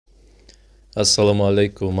Assalamu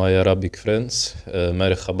alaikum, my Arabic friends.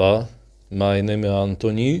 Merhaba. My name is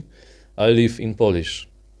Antoni. I live in Polish.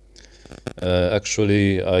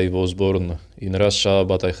 Actually, I was born in Russia,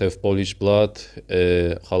 but I have Polish blood,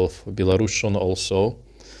 half Belarusian also.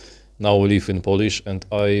 Now I live in Polish and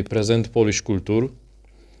I present Polish culture.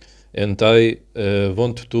 And I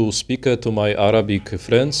want to speak to my Arabic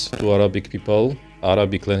friends, to Arabic people,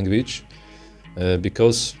 Arabic language,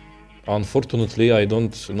 because unfortunately I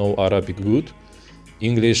don't know Arabic good.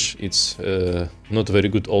 English it's not very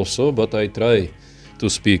good also, but I try to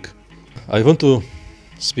speak. I want to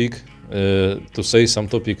speak to say some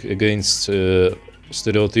topic against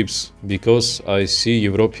stereotypes because I see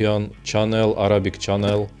European channel, Arabic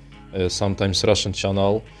channel, sometimes Russian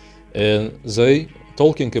channel, and they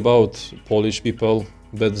talking about Polish people,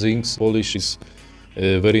 bad things. Polish is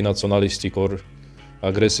very nationalistic or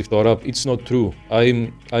aggressive to Arab. It's not true. I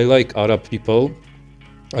like Arab people.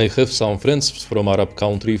 I have some friends from Arab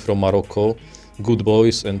country, from Morocco, good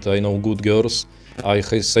boys, and I know good girls. I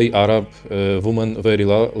say Arab woman very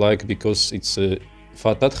like because it's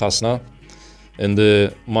Fatat Hasna, and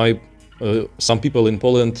my some people in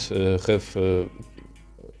Poland have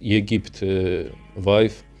Egypt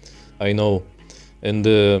wife, I know,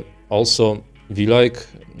 and also we like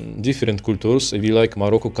different cultures. We like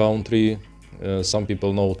Morocco country. Some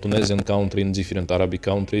people know Tunisian country and different Arabic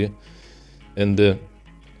country, and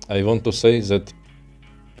I want to say that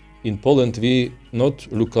in Poland we not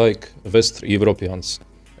look like West Europeans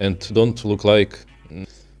and don't look like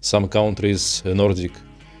some countries Nordic.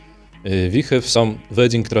 We have some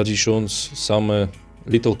wedding traditions, some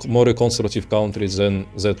little more conservative countries than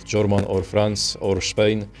that German or France or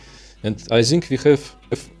Spain, and I think we have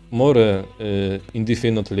more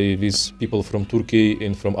indefinitely with people from Turkey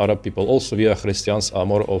and from Arab people. Also we are Christians, are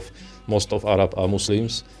most of Arab are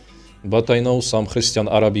Muslims. But I know some Christian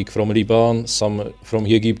Arabic from Lebanon, some from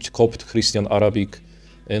Egypt, Copt Christian Arabic,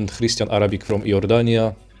 and Christian Arabic from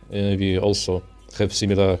Jordania. We also have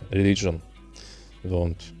similar religion.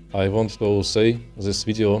 I want to say this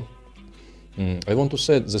video. I want to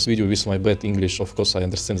say this video with my bad English. Of course, I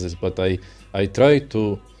understand this, but I try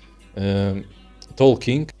to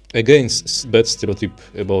talking against bad stereotype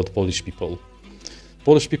about Polish people.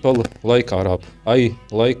 Polish people like Arab.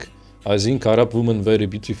 I think Arab women very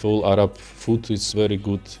beautiful. Arab food is very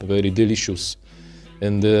good, very delicious,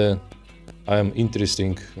 and I am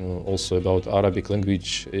interesting also about Arabic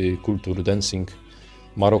language, culture, dancing,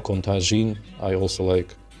 Moroccan tagine. I also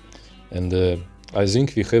like, and I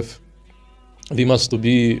think we must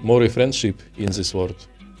be more friendship in this world.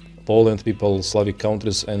 Poland people, Slavic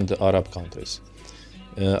countries, and Arab countries.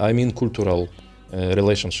 I mean cultural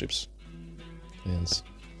relationships. And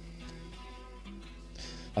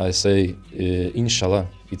I say, inshallah,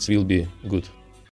 it will be good.